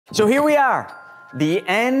So here we are, the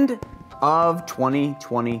end of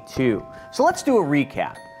 2022. So let's do a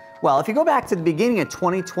recap. Well, if you go back to the beginning of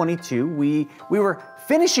 2022, we were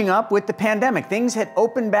finishing up with the pandemic. Things had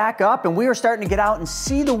opened back up and we were starting to get out and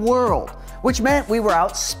see the world, which meant we were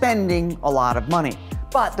out spending a lot of money.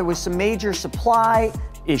 But there was some major supply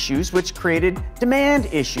issues which created demand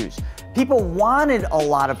issues. People wanted a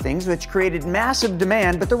lot of things, which created massive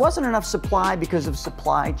demand, but there wasn't enough supply because of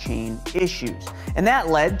supply chain issues. And that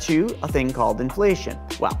led to a thing called inflation.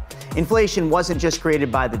 Well, inflation wasn't just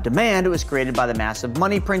created by the demand, it was created by the massive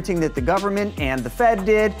money printing that the government and the Fed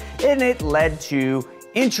did, and it led to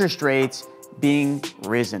interest rates being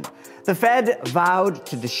risen. The Fed vowed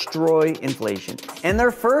to destroy inflation, and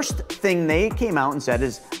their first thing they came out and said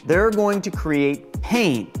is they're going to create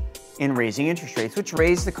pain in raising interest rates, which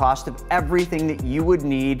raised the cost of everything that you would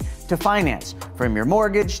need to finance, from your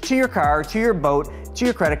mortgage, to your car, to your boat, to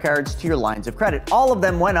your credit cards, to your lines of credit. All of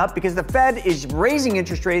them went up because the Fed is raising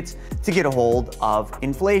interest rates to get a hold of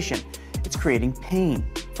inflation. It's creating pain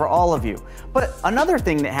for all of you. But another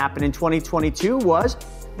thing that happened in 2022 was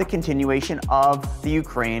the continuation of the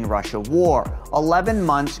Ukraine-Russia war, 11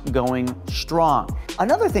 months going strong.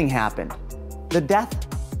 Another thing happened, the death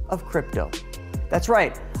of crypto. That's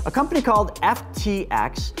right, a company called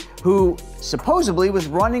FTX, who supposedly was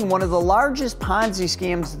running one of the largest Ponzi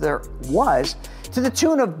schemes there was, to the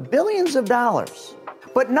tune of billions of dollars.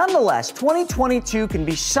 But nonetheless, 2022 can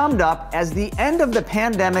be summed up as the end of the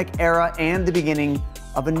pandemic era and the beginning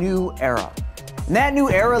of a new era. And that new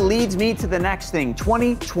era leads me to the next thing,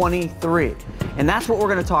 2023. And that's what we're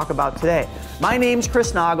going to talk about today. My name's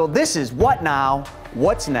Chris Naugle. This is What Now?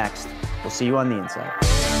 What's Next? We'll see you on the inside.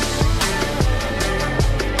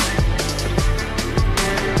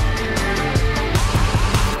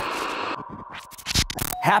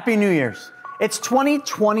 Happy New Year's. It's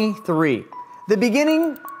 2023, the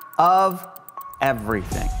beginning of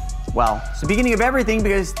everything. Well, it's the beginning of everything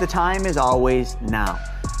because the time is always now.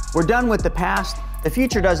 We're done with the past, the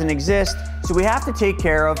future doesn't exist, so we have to take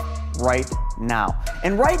care of right now.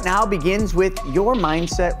 And right now begins with your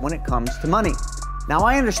mindset when it comes to money. Now,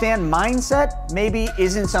 I understand mindset maybe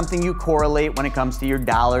isn't something you correlate when it comes to your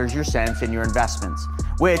dollars, your cents, and your investments,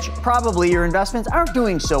 which probably your investments aren't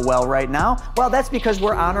doing so well right now. Well, that's because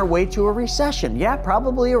we're on our way to a recession. Yeah,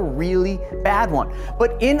 probably a really bad one.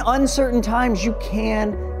 But in uncertain times, you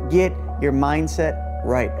can get your mindset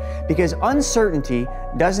right, because uncertainty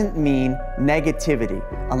doesn't mean negativity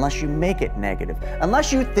unless you make it negative,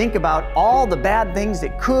 unless you think about all the bad things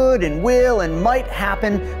that could and will and might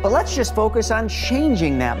happen. But let's just focus on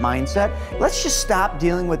changing that mindset. Let's just stop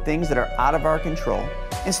dealing with things that are out of our control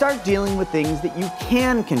and start dealing with things that you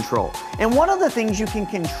can control. And one of the things you can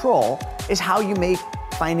control is how you make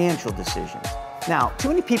financial decisions. Now, too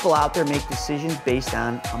many people out there make decisions based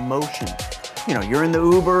on emotion. You know, you're in the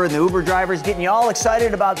Uber and the Uber driver's getting you all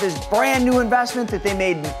excited about this brand new investment that they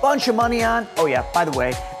made a bunch of money on. Oh yeah, by the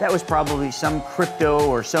way, that was probably some crypto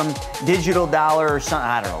or some digital dollar or some,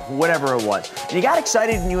 I don't know, whatever it was. And you got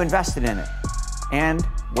excited and you invested in it. And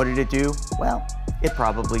what did it do? Well, it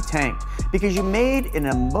probably tanked because you made an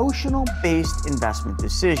emotional-based investment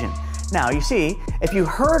decision. Now, you see, if you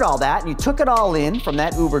heard all that and you took it all in from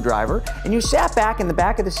that Uber driver and you sat back in the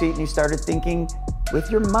back of the seat and you started thinking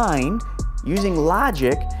with your mind, using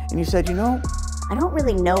logic, and you said, you know, I don't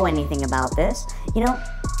really know anything about this. You know,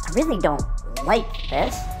 I really don't like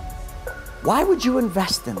this. Why would you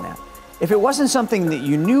invest in that if it wasn't something that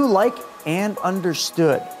you knew, like, and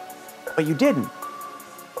understood? But you didn't,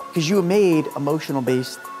 because you made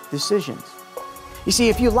emotional-based decisions. You see,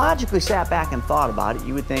 if you logically sat back and thought about it,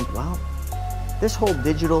 you would think, well, this whole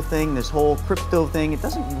digital thing, this whole crypto thing, it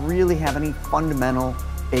doesn't really have any fundamental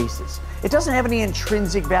basis. It doesn't have any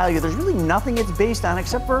intrinsic value. There's really nothing it's based on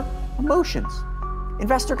except for emotions,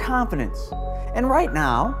 investor confidence. And right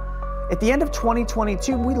now, at the end of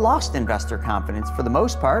 2022, we lost investor confidence for the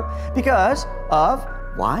most part because of,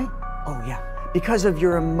 why? Oh yeah, because of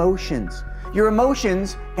your emotions. Your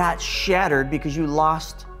emotions got shattered because you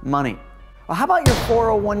lost money. Well, how about your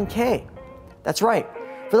 401k? That's right.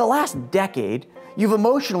 For the last decade, you've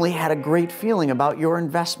emotionally had a great feeling about your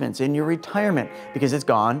investments in your retirement because it's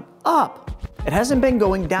gone up. It hasn't been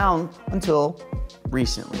going down until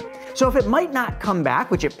recently. So if it might not come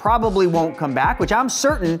back, which it probably won't come back, which I'm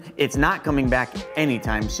certain it's not coming back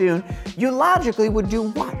anytime soon, you logically would do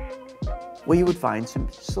what? Well, you would find some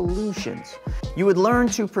solutions. You would learn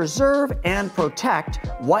to preserve and protect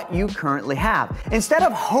what you currently have, instead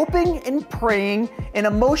of hoping and praying and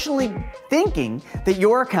emotionally thinking that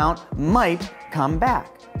your account might come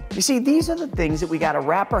back. You see, these are the things that we got to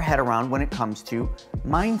wrap our head around when it comes to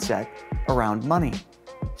mindset around money.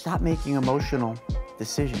 stop making emotional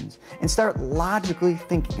decisions and start logically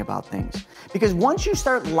thinking about things. Because once you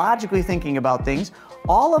start logically thinking about things,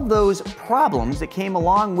 all of those problems that came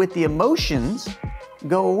along with the emotions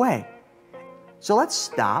go away. So let's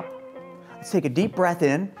stop. Let's take a deep breath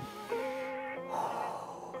in.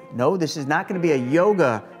 No, this is not going to be a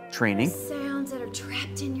yoga training. Sounds that are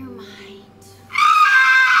trapped in your mind.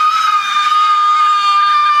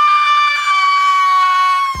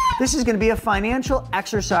 This is going to be a financial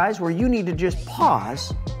exercise where you need to just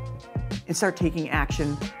pause and start taking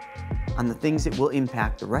action on the things that will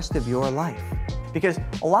impact the rest of your life. Because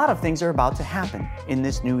a lot of things are about to happen in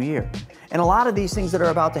this new year. And a lot of these things that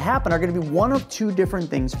are about to happen are going to be one of two different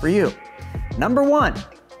things for you. Number one,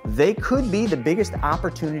 they could be the biggest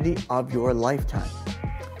opportunity of your lifetime.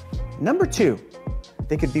 Number two,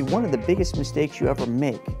 they could be one of the biggest mistakes you ever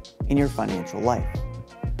make in your financial life.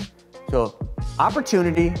 So,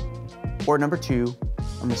 opportunity, or number two,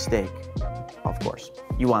 a mistake. Of course,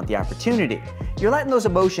 you want the opportunity. You're letting those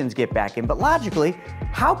emotions get back in, but logically,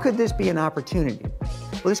 how could this be an opportunity?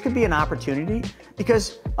 Well, this could be an opportunity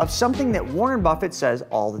because of something that Warren Buffett says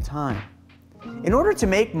all the time. In order to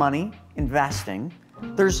make money investing,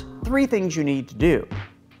 there's three things you need to do.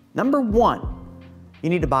 Number one, you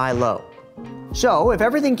need to buy low. So if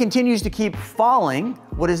everything continues to keep falling,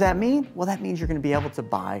 what does that mean? Well, that means you're going to be able to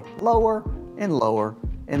buy lower and lower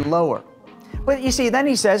and lower. But you see, then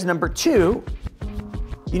he says, number two,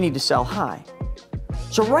 you need to sell high.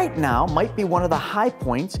 So right now might be one of the high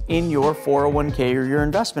points in your 401k or your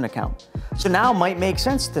investment account. So now might make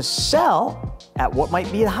sense to sell at what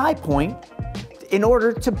might be a high point in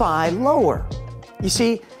order to buy lower. You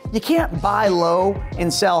see, you can't buy low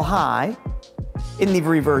and sell high in the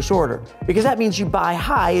reverse order, because that means you buy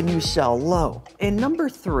high and you sell low. And number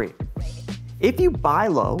three, if you buy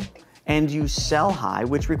low and you sell high,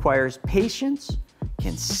 which requires patience,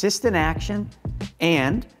 consistent action,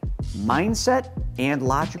 and mindset and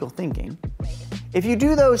logical thinking, if you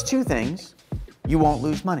do those two things, you won't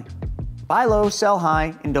lose money. Buy low, sell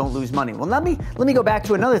high, and don't lose money. Well, let me go back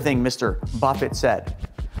to another thing Mr. Buffett said.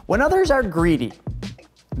 When others are greedy,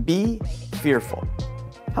 be fearful.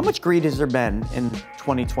 How much greed has there been in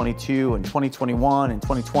 2022 and 2021 and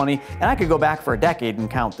 2020? And I could go back for a decade and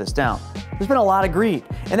count this down. There's been a lot of greed.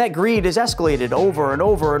 And that greed has escalated over and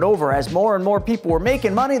over and over as more and more people were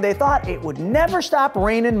making money. They thought it would never stop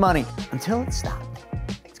raining money until it stopped.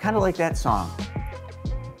 It's kind of like that song,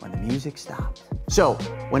 When the Music Stopped. So,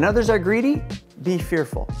 when others are greedy, be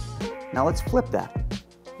fearful. Now let's flip that.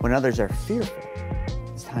 When others are fearful,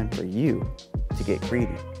 it's time for you to get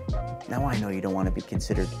greedy. Now I know you don't want to be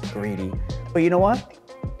considered greedy, but you know what?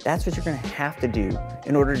 That's what you're going to have to do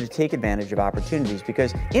in order to take advantage of opportunities,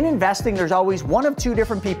 because in investing, there's always one of two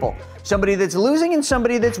different people. Somebody that's losing and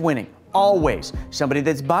somebody that's winning. Always. Somebody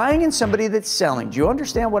that's buying and somebody that's selling. Do you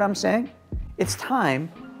understand what I'm saying? It's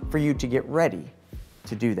time for you to get ready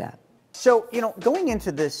to do that. So, going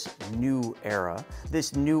into this new era,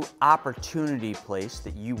 this new opportunity place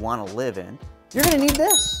that you want to live in, you're going to need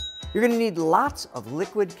this. You're going to need lots of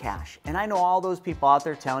liquid cash. And I know all those people out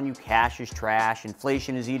there telling you cash is trash,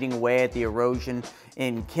 inflation is eating away at the erosion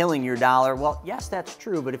and killing your dollar. Well, yes, that's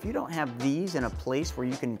true, but if you don't have these in a place where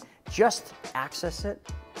you can just access it,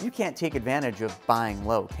 you can't take advantage of buying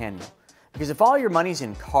low, can you? Because if all your money's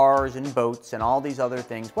in cars and boats and all these other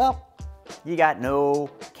things, well, you got no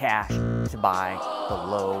cash to buy the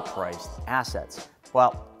low-priced assets.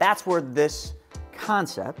 Well, that's where this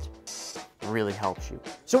concept really helps you.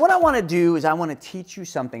 So what I want to do is I want to teach you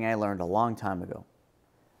something I learned a long time ago.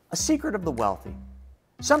 A secret of the wealthy.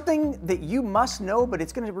 Something that you must know, but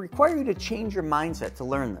it's going to require you to change your mindset to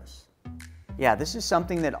learn this. Yeah, this is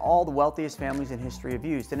something that all the wealthiest families in history have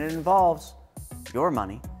used, and it involves your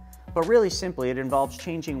money, but really simply it involves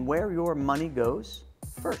changing where your money goes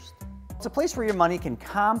first. It's a place where your money can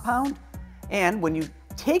compound, and when you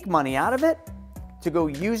take money out of it to go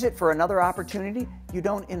use it for another opportunity, you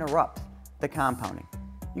don't interrupt the compounding.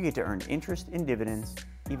 You get to earn interest and dividends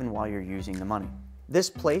even while you're using the money. This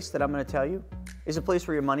place that I'm going to tell you is a place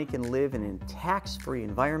where your money can live in a tax-free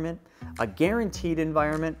environment, a guaranteed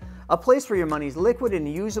environment, a place where your money is liquid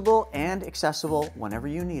and usable and accessible whenever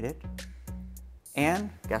you need it. And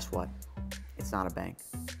guess what? It's not a bank.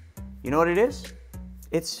 You know what it is?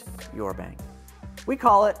 It's your bank. We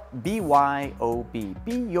call it BYOB,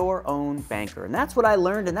 be your own banker. And that's what I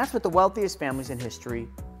learned, and that's what the wealthiest families in history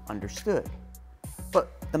understood.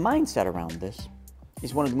 But the mindset around this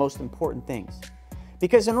is one of the most important things.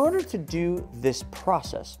 Because in order to do this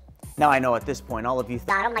process, now I know at this point all of you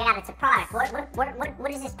Oh my God, it's a product.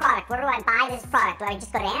 What is this product? Where do I buy this product? Do I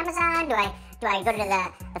just go to Amazon? Do I Do I go to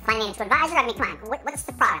the financial advisor? I mean, come on, what's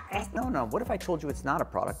the product, Chris? No. What if I told you it's not a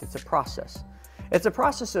product, it's a process? It's a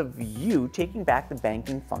process of you taking back the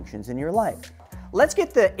banking functions in your life. Let's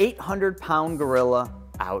get the 800-pound gorilla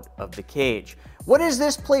out of the cage. What is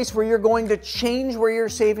this place where you're going to change where your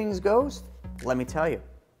savings goes? Let me tell you.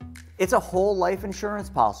 It's a whole life insurance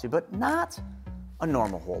policy, but not a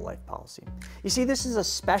normal whole life policy. You see, this is a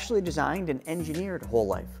specially designed and engineered whole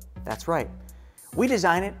life. That's right. We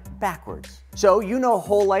design it backwards. So you know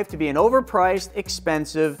whole life to be an overpriced,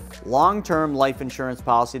 expensive, long-term life insurance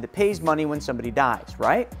policy that pays money when somebody dies,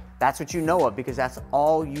 right? That's what you know of because that's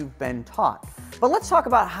all you've been taught. But let's talk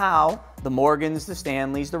about how the Morgans, the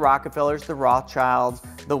Stanleys, the Rockefellers, the Rothschilds,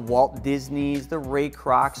 the Walt Disneys, the Ray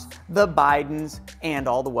Krocs, the Bidens, and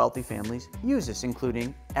all the wealthy families use this,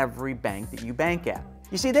 including every bank that you bank at.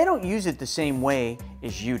 You see, they don't use it the same way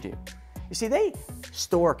as you do. You see, they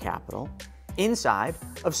store capital inside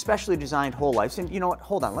of specially designed whole lives. And you know what?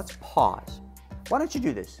 Hold on, let's pause. Why don't you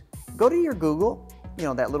do this? Go to your Google,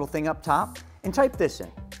 that little thing up top, and type this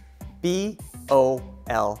in,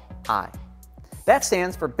 B-O-L-I. That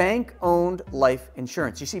stands for bank-owned life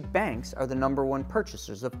insurance. You see, banks are the #1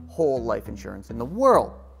 purchasers of whole life insurance in the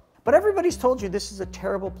world. But everybody's told you this is a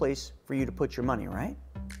terrible place for you to put your money, right?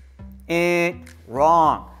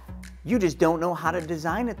 Wrong. You just don't know how to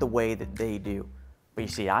design it the way that they do. But you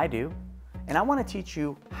see, I do. And I want to teach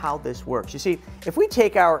you how this works. You see, if we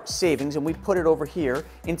take our savings and we put it over here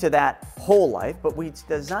into that whole life, but we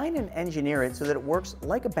design and engineer it so that it works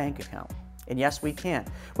like a bank account. And yes, we can.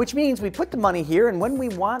 Which means we put the money here, and when we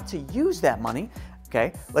want to use that money,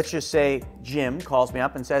 okay, let's just say Jim calls me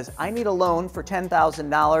up and says, I need a loan for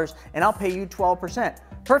 $10,000 and I'll pay you 12%.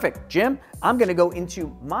 Perfect, Jim, I'm gonna go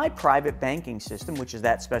into my private banking system, which is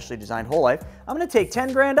that specially designed whole life. I'm gonna take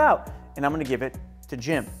 10 grand out and I'm gonna give it to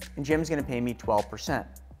Jim, and Jim's gonna pay me 12%.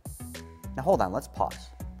 Now hold on, let's pause.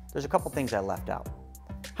 There's a couple things I left out.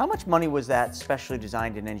 How much money was that specially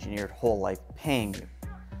designed and engineered whole life paying you?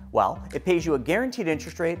 Well, it pays you a guaranteed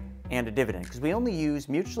interest rate and a dividend, because we only use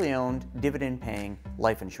mutually owned, dividend-paying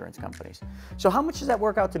life insurance companies. So how much does that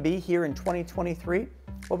work out to be here in 2023?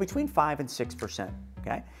 Well, between 5 and 6%,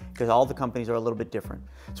 okay? Because all the companies are a little bit different.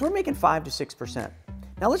 So we're making 5 to 6%.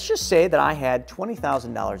 Now let's just say that I had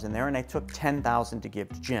 $20,000 in there and I took $10,000 to give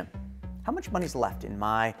to Jim. How much money's left in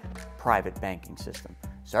my private banking system?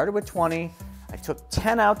 Started with 20, I took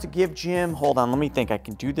 10 out to give Jim. Hold on, let me think. I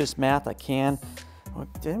can do this math, I can.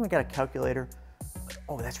 Did anyone got a calculator?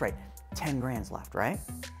 Oh, that's right, 10 grand's left, right?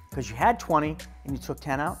 Because you had 20 and you took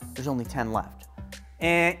 10 out, there's only 10 left.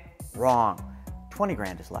 Wrong, 20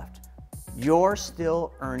 grand is left. You're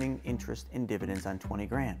still earning interest and dividends on 20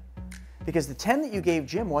 grand. Because the 10 that you gave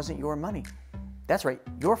Jim wasn't your money. That's right,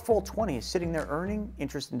 your full 20 is sitting there earning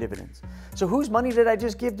interest and dividends. So whose money did I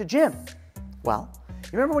just give to Jim? Well,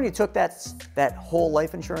 you remember when you took that whole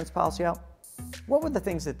life insurance policy out? What were the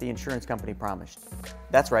things that the insurance company promised?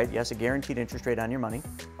 That's right, yes, a guaranteed interest rate on your money.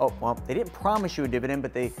 Oh, well, they didn't promise you a dividend,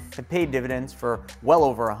 but they have paid dividends for well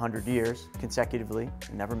over 100 years consecutively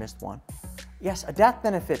and never missed one. Yes, a death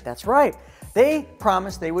benefit, that's right. They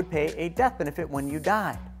promised they would pay a death benefit when you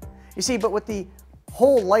died. You see, but what the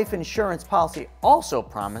whole life insurance policy also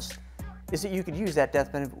promised is that you could use that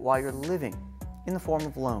death benefit while you're living in the form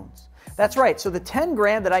of loans. That's right, so the 10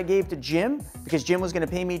 grand that I gave to Jim, because Jim was gonna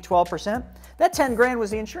pay me 12%, that 10 grand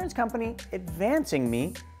was the insurance company advancing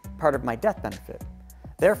me part of my death benefit.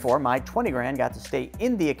 Therefore, my 20 grand got to stay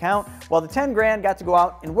in the account while the 10 grand got to go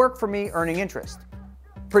out and work for me earning interest.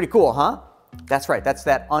 Pretty cool, huh? That's right, that's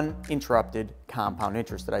that uninterrupted compound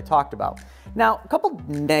interest that I talked about. Now, a couple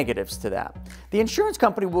negatives to that. The insurance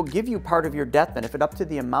company will give you part of your death benefit up to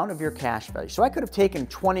the amount of your cash value. So I could have taken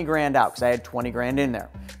 20 grand out because I had 20 grand in there,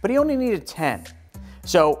 but he only needed 10.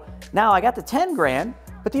 So now I got the 10 grand,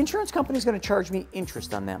 but the insurance company is going to charge me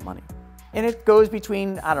interest on that money. And it goes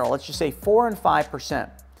between, I don't know, let's just say 4 and 5%.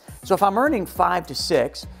 So if I'm earning 5 to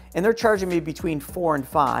 6 and they're charging me between 4 and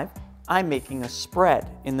 5, I'm making a spread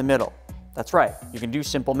in the middle. That's right, you can do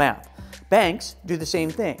simple math. Banks do the same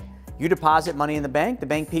thing. You deposit money in the bank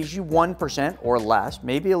pays you 1% or less,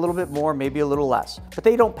 maybe a little bit more, maybe a little less, but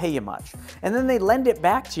they don't pay you much. And then they lend it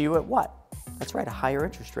back to you at what? That's right, a higher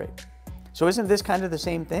interest rate. So isn't this kind of the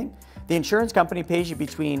same thing? The insurance company pays you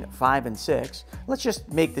between 5 and 6. Let's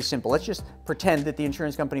just make this simple. Let's just pretend that the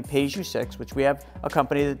insurance company pays you 6, which we have a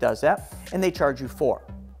company that does that, and they charge you 4.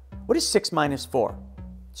 What is 6 minus 4?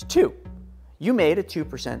 It's 2. You made a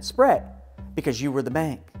 2% spread because you were the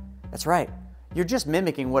bank. That's right. You're just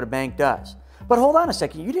mimicking what a bank does. But hold on a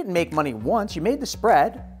second, you didn't make money once, you made the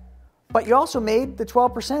spread. But you also made the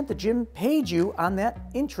 12% that Jim paid you on that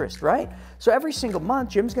interest, right? So every single month,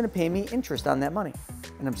 Jim's gonna pay me interest on that money.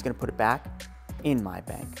 And I'm just gonna put it back in my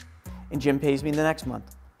bank. And Jim pays me the next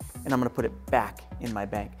month, and I'm gonna put it back in my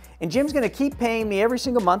bank. And Jim's gonna keep paying me every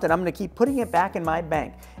single month, and I'm gonna keep putting it back in my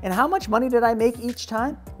bank. And how much money did I make each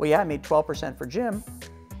time? Well, yeah, I made 12% for Jim,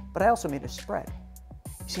 but I also made a spread.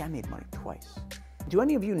 You see, I made money twice. Do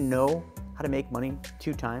any of you know how to make money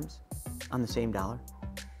 2 times on the same dollar?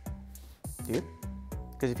 Do you?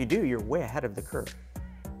 Because if you do, you're way ahead of the curve.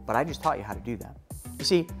 But I just taught you how to do that. You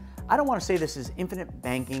see, I don't want to say this is infinite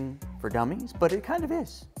banking for dummies, but it kind of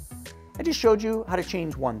is. I just showed you how to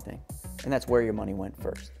change one thing, and that's where your money went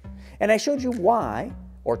first. And I showed you why,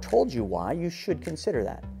 or told you why, you should consider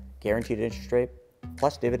that. Guaranteed interest rate,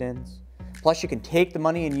 plus dividends, plus you can take the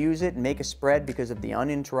money and use it and make a spread because of the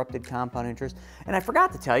uninterrupted compound interest. And I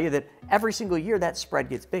forgot to tell you that every single year that spread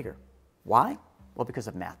gets bigger. Why? Well, because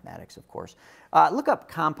of mathematics, of course. Look up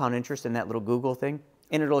compound interest in that little Google thing,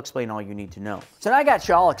 and it'll explain all you need to know. So now I got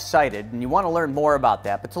you all excited, and you want to learn more about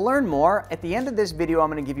that. But to learn more, at the end of this video,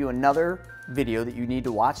 I'm going to give you another video that you need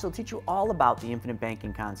to watch. It'll teach you all about the infinite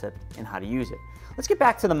banking concept and how to use it. Let's get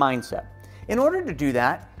back to the mindset. In order to do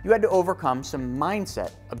that, you had to overcome some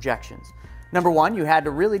mindset objections. Number one, you had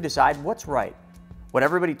to really decide what's right. What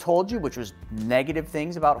everybody told you, which was negative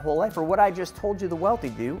things about whole life, or what I just told you the wealthy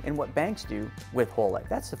do and what banks do with whole life.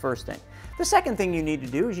 That's the first thing. The second thing you need to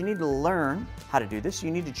do is you need to learn how to do this. You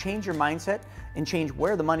need to change your mindset and change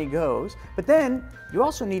where the money goes. But then you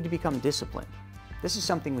also need to become disciplined. This is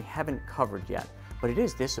something we haven't covered yet, but it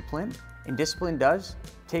is discipline, and discipline does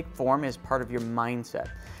take form as part of your mindset.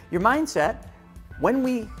 Your mindset, when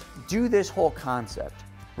we do this whole concept,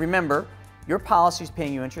 remember, your policy is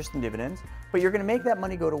paying you interest and dividends, but you're going to make that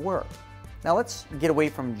money go to work. Now let's get away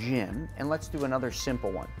from Jim and let's do another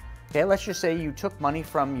simple one. Okay, let's just say you took money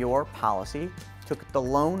from your policy, took the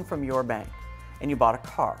loan from your bank, and you bought a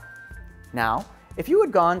car. Now, if you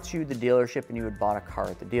had gone to the dealership and you had bought a car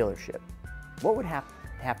at the dealership, what would have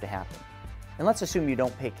to happen? And let's assume you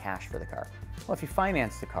don't pay cash for the car. Well, if you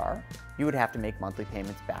finance the car, you would have to make monthly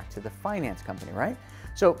payments back to the finance company, right?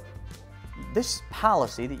 So this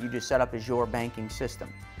policy that you just set up is your banking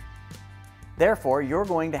system. Therefore, you're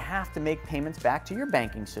going to have to make payments back to your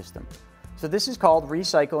banking system. So this is called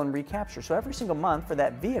recycle and recapture. So every single month for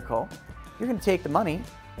that vehicle, you're going to take the money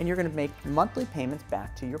and you're going to make monthly payments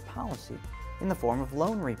back to your policy in the form of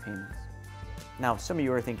loan repayments. Now, some of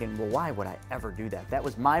you are thinking, well, why would I ever do that? That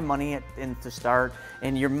was my money to start,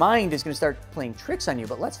 and your mind is going to start playing tricks on you,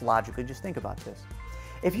 but let's logically just think about this.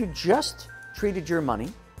 If you just treated your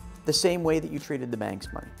money the same way that you treated the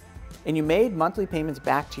bank's money, and you made monthly payments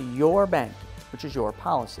back to your bank, which is your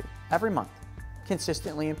policy, every month,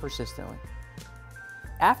 consistently and persistently.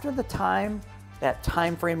 After the time, that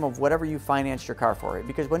time frame of whatever you financed your car for,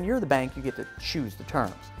 because when you're the bank, you get to choose the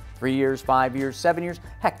terms. 3 years, 5 years, 7 years,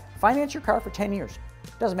 heck, finance your car for 10 years.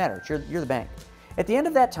 Doesn't matter, you're the bank. At the end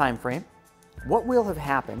of that time frame, what will have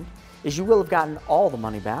happened is you will have gotten all the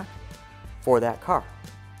money back for that car.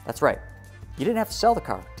 That's right, you didn't have to sell the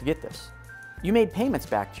car to get this. You made payments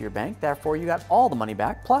back to your bank, therefore you got all the money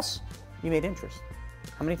back, plus you made interest.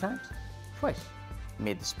 How many times? Twice. You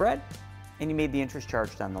made the spread, and you made the interest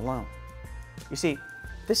charged on the loan. You see,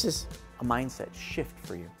 this is a mindset shift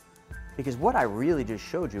for you. Because what I really just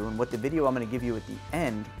showed you, and what the video I'm going to give you at the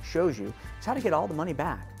end shows you, is how to get all the money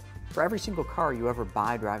back for every single car you ever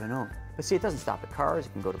buy, drive, and own. But see, it doesn't stop at cars.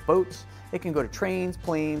 It can go to boats. It can go to trains,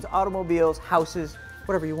 planes, automobiles, houses,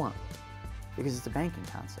 whatever you want. Because it's a banking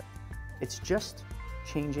concept. It's just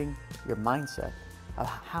changing your mindset of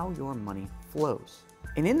how your money flows.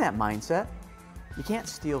 And in that mindset, you can't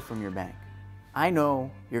steal from your bank. I know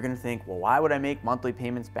you're going to think, well, why would I make monthly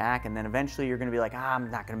payments back? And then eventually you're going to be like, I'm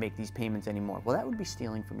not going to make these payments anymore. Well, that would be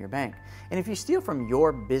stealing from your bank. And if you steal from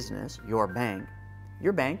your business, your bank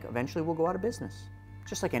eventually will go out of business.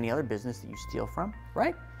 Just like any other business that you steal from,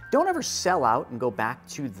 right? Don't ever sell out and go back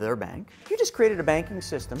to their bank. You just created a banking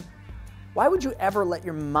system. Why would you ever let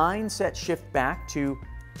your mindset shift back to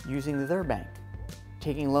using their bank,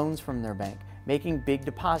 taking loans from their bank, making big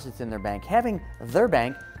deposits in their bank, having their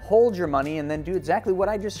bank hold your money and then do exactly what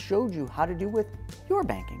I just showed you how to do with your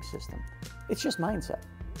banking system? It's just mindset.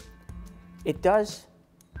 It does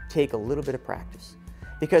take a little bit of practice,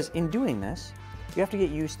 because in doing this, you have to get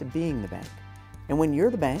used to being the bank. And when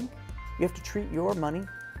you're the bank, you have to treat your money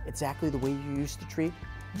exactly the way you used to treat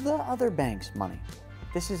the other bank's money.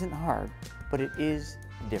 This isn't hard, but it is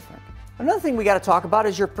different. Another thing we got to talk about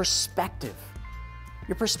is your perspective.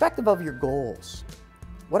 Your perspective of your goals.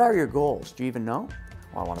 What are your goals? Do you even know?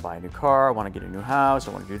 Well, I want to buy a new car, I want to get a new house,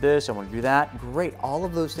 I want to do this, I want to do that. Great, all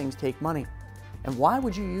of those things take money. And why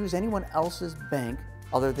would you use anyone else's bank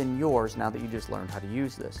other than yours now that you just learned how to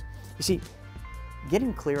use this? You see,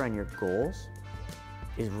 getting clear on your goals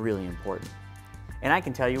is really important. And I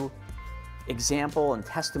can tell you example and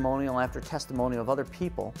testimonial after testimonial of other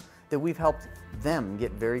people that we've helped them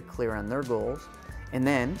get very clear on their goals, and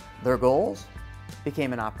then their goals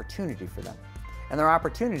became an opportunity for them. And their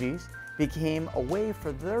opportunities became a way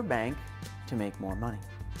for their bank to make more money.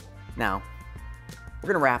 Now,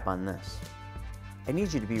 we're gonna wrap on this. I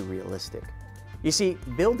need you to be realistic. You see,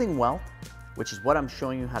 building wealth, which is what I'm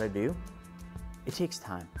showing you how to do, it takes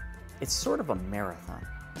time. It's sort of a marathon.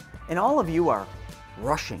 And all of you are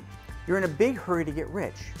rushing. You're in a big hurry to get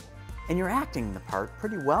rich. And you're acting the part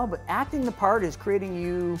pretty well, but acting the part is creating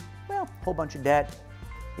you, well, a whole bunch of debt.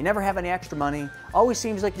 You never have any extra money. Always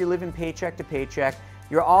seems like you're living paycheck to paycheck.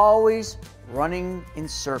 You're always running in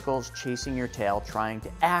circles, chasing your tail, trying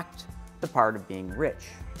to act the part of being rich.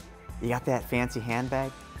 You got that fancy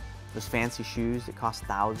handbag? Those fancy shoes that cost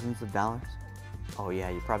thousands of dollars? Oh yeah,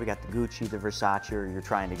 you probably got the Gucci, the Versace, or you're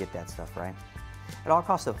trying to get that stuff, right? It all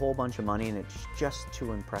costs a whole bunch of money, and it's just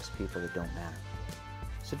to impress people that don't matter.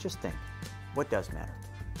 So just think, what does matter?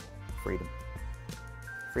 Freedom.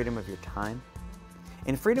 Freedom of your time.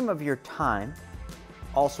 And freedom of your time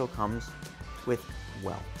also comes with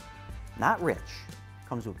wealth. Not rich,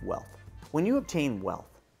 comes with wealth. When you obtain wealth,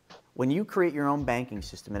 when you create your own banking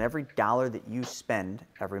system, and every dollar that you spend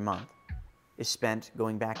every month is spent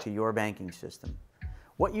going back to your banking system,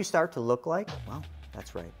 what you start to look like, well,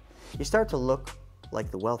 that's right. You start to look like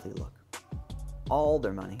the wealthy look. All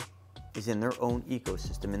their money is in their own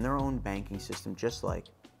ecosystem, in their own banking system, just like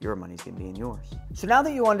your money's gonna be in yours. So now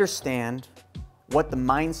that you understand what the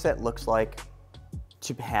mindset looks like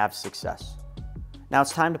to have success, now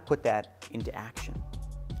it's time to put that into action.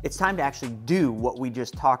 It's time to actually do what we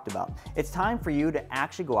just talked about. It's time for you to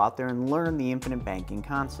actually go out there and learn the infinite banking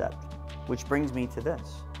concept, which brings me to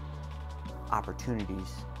this. Opportunities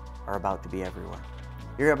are about to be everywhere.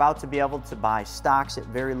 You're about to be able to buy stocks at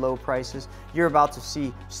very low prices. You're about to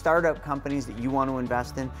see startup companies that you want to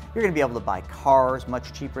invest in. You're going to be able to buy cars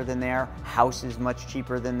much cheaper than they are, houses much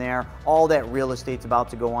cheaper than they are. All that real estate's about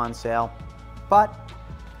to go on sale. But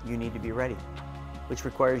you need to be ready, which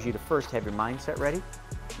requires you to first have your mindset ready,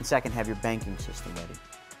 and second, have your banking system ready.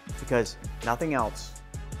 Because nothing else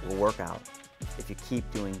will work out if you keep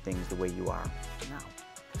doing things the way you are now.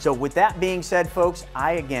 So with that being said, folks,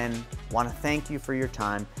 I again want to thank you for your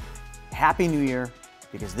time. Happy New Year,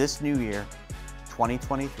 because this new year,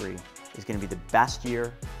 2023, is going to be the best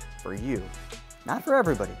year for you. Not for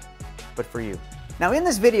everybody, but for you. Now in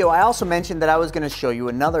this video, I also mentioned that I was going to show you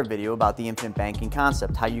another video about the infinite banking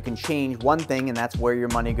concept, how you can change one thing and that's where your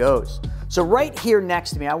money goes. So right here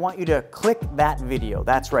next to me, I want you to click that video.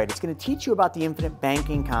 That's right, it's going to teach you about the infinite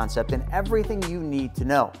banking concept and everything you need to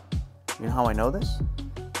know. You know how I know this?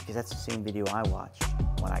 Because that's the same video I watched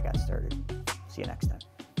when I got started. See you next time.